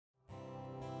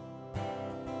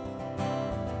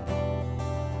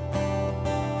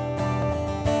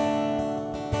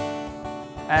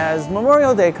As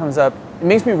Memorial Day comes up, it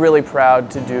makes me really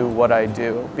proud to do what I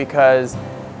do because,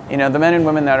 the men and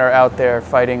women that are out there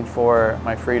fighting for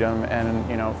my freedom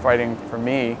and, fighting for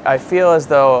me, I feel as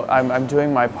though I'm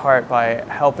doing my part by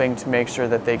helping to make sure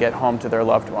that they get home to their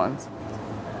loved ones.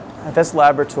 At this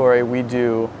laboratory, we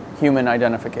do human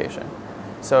identification.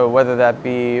 So whether that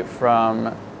be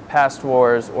from past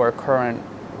wars or current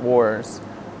wars,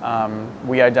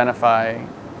 we identify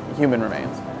human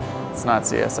remains. It's not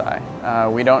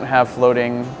CSI. We don't have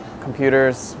floating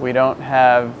computers. We don't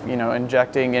have,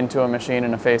 injecting into a machine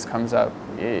and a face comes up.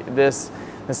 This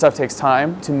stuff takes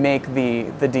time to make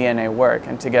the DNA work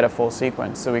and to get a full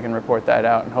sequence so we can report that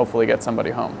out and hopefully get somebody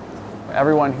home.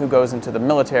 Everyone who goes into the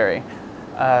military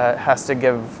has to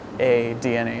give a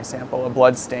DNA sample, a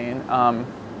blood stain.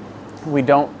 We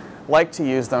don't like to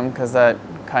use them because that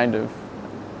kind of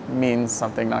means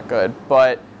something not good.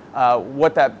 But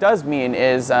what that does mean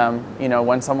is,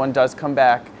 when someone does come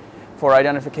back for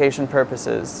identification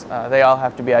purposes, they all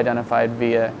have to be identified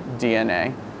via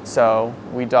DNA. So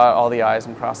we dot all the I's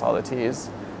and cross all the T's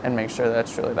and make sure that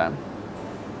it's truly them.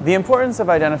 The importance of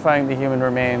identifying the human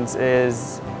remains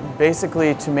is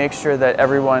basically to make sure that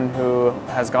everyone who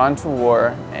has gone to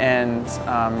war and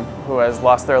who has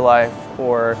lost their life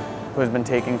or who has been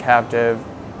taken captive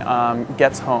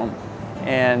gets home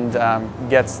and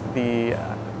gets the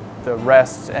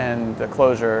rest and the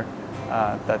closure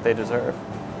that they deserve.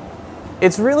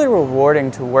 It's really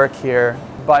rewarding to work here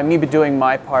by me doing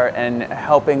my part and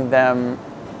helping them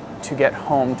to get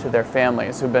home to their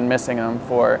families who've been missing them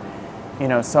for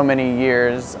so many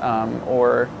years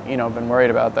or been worried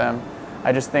about them.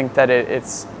 I just think that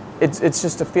it's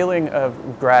just a feeling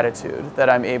of gratitude that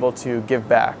I'm able to give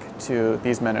back to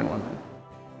these men and women.